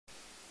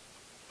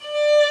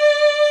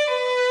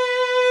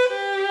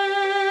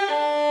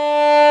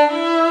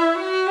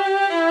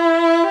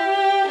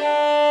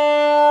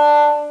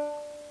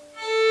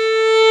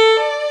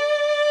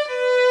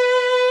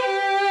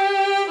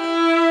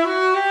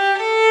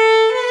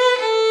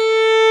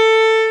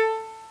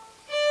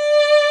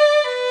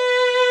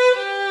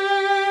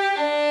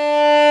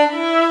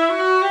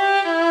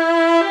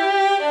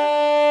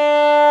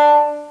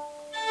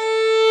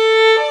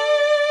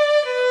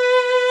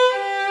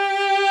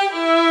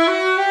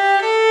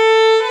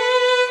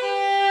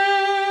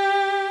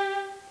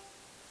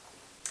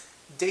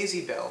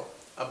Daisy Bell,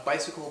 a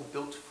bicycle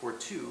built for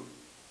two,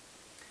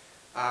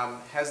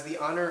 has the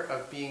honor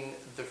of being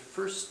the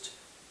first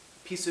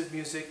piece of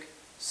music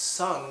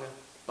sung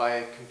by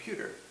a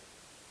computer.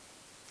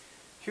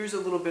 Here's a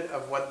little bit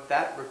of what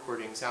that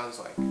recording sounds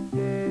like.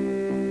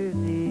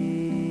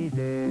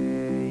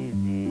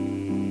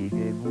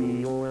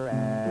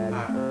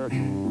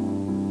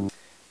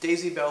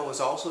 Daisy Bell was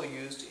also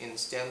used in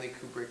Stanley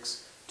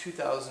Kubrick's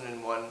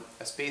 2001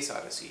 A Space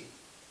Odyssey.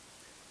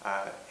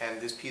 And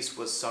this piece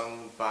was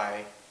sung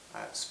by,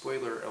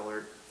 spoiler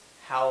alert,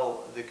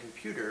 Hal the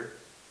computer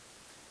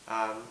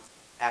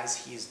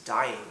as he's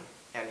dying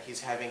and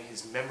he's having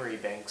his memory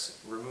banks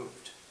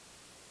removed.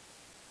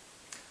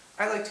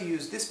 I like to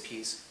use this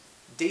piece,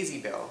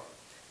 Daisy Bell,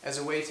 as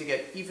a way to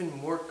get even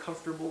more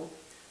comfortable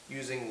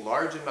using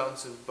large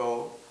amounts of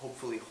bow,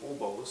 hopefully whole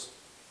bows,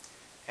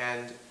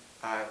 and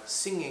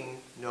singing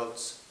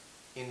notes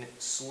in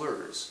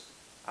slurs.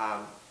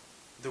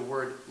 The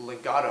word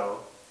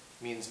legato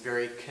means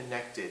very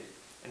connected,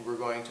 and we're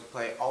going to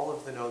play all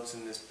of the notes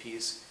in this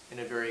piece in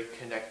a very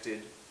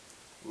connected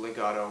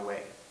legato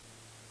way.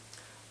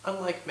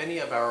 Unlike many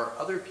of our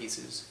other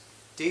pieces,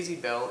 Daisy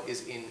Bell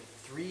is in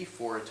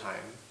 3/4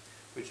 time,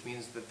 which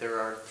means that there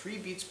are 3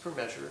 beats per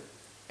measure,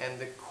 and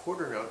the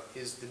quarter note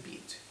is the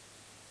beat.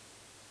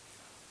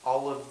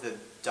 All of the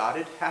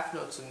dotted half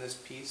notes in this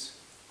piece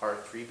are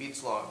 3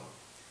 beats long,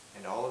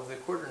 and all of the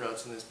quarter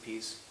notes in this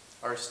piece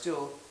are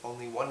still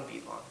only 1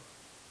 beat long.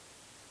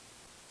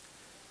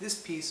 This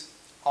piece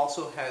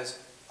also has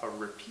a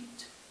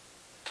repeat,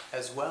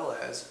 as well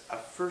as a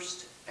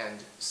first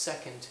and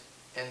second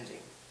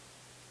ending.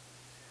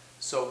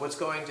 So what's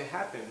going to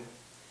happen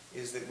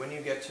is that when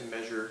you get to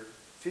measure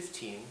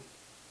 15,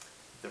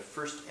 the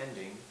first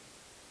ending,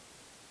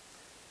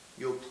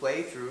 you'll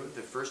play through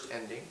the first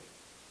ending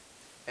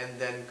and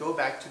then go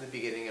back to the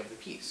beginning of the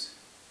piece.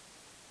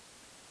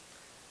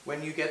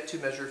 When you get to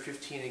measure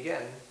 15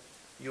 again,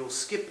 you'll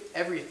skip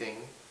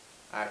everything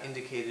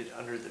indicated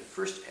under the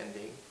first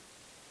ending,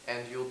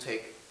 and you'll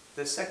take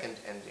the second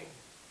ending.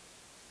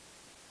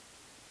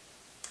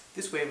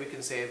 This way we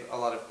can save a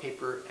lot of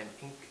paper and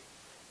ink,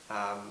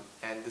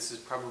 and this is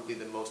probably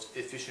the most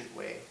efficient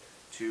way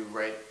to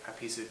write a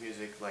piece of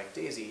music like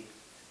Daisy,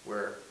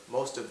 where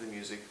most of the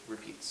music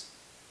repeats.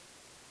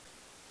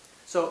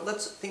 So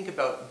let's think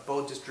about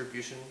bow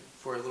distribution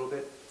for a little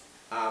bit.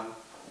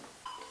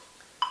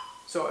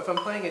 So if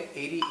I'm playing at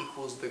 80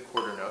 equals the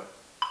quarter note,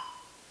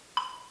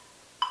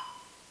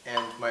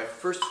 and my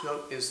first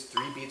note is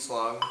 3 beats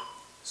long,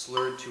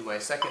 slurred to my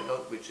second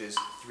note, which is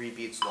 3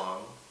 beats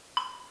long,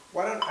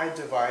 why don't I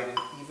divide an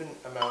even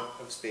amount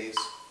of space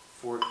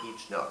for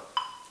each note?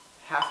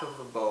 Half of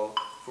a bow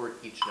for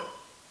each note.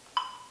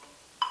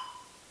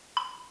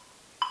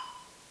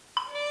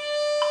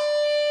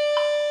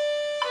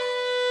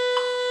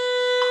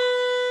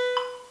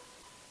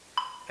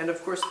 And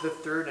of course the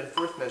third and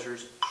fourth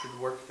measures should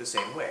work the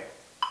same way.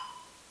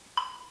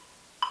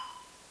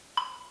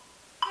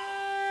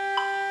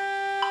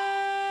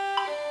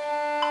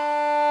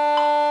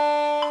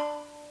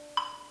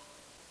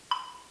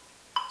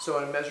 So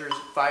in measures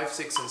 5,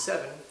 6, and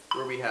 7,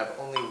 where we have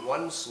only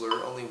 1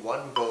 slur, only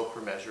 1 bow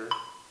per measure,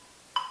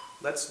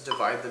 let's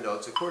divide the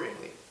notes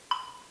accordingly.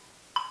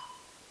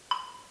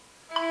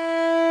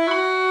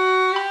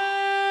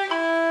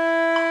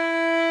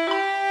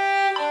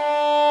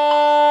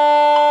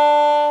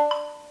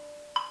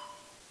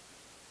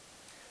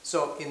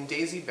 So in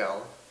Daisy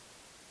Bell,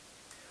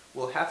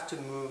 we'll have to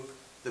move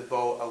the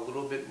bow a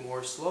little bit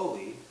more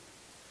slowly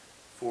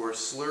for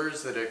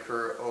slurs that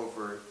occur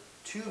over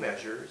 2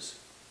 measures,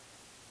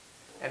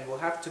 and we'll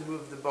have to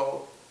move the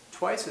bow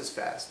twice as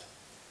fast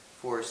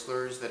for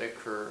slurs that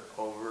occur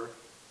over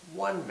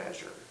 1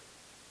 measure.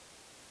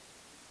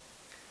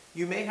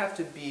 You may have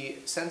to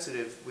be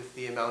sensitive with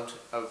the amount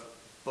of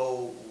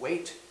bow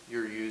weight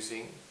you're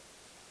using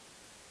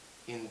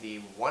in the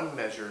 1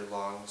 measure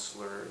long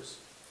slurs,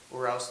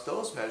 or else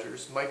those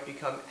measures might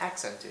become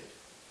accented.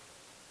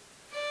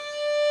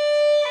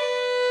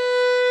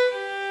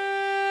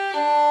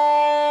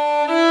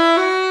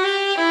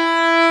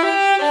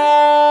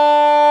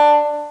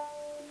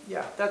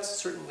 Yeah, that's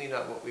certainly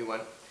not what we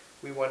want.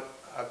 We want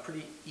a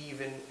pretty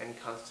even and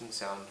constant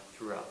sound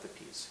throughout the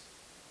piece.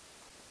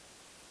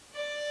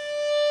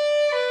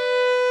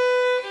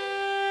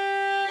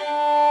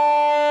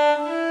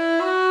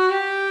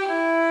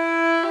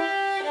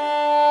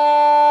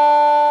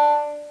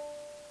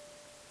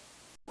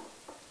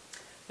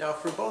 Now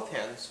for both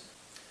hands,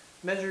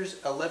 measures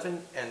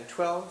 11 and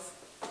 12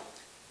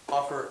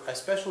 offer a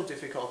special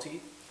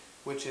difficulty,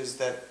 which is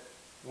that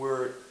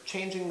we're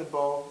changing the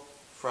bow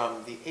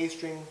from the A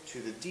string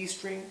to the D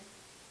string,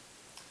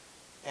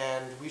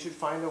 and we should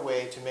find a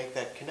way to make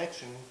that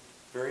connection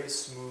very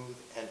smooth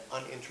and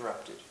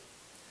uninterrupted.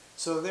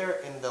 So there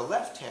in the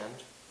left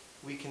hand,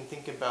 we can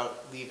think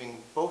about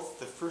leaving both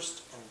the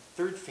first and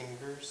third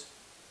fingers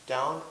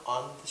down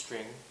on the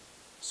string,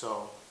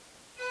 so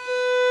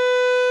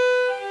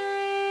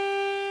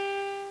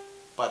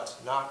but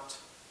not.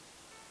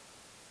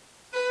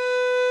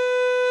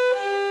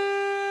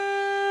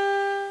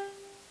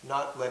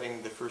 not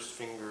letting the first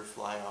finger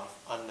fly off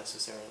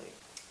unnecessarily.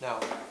 Now,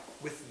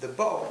 with the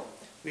bow,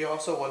 we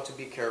also want to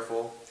be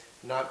careful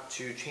not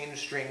to change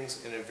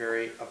strings in a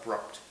very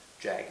abrupt,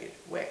 jagged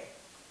way.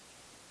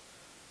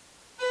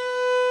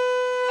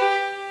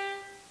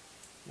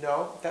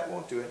 No, that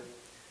won't do it.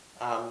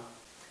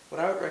 What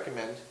I would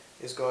recommend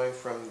is going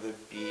from the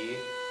B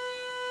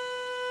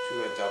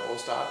to a double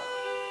stop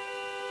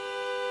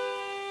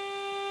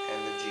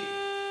and the G.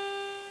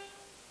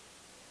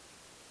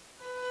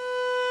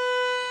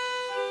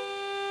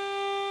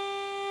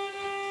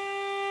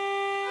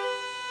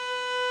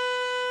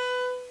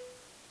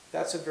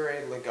 That's a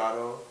very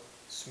legato,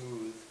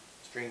 smooth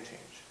string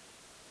change.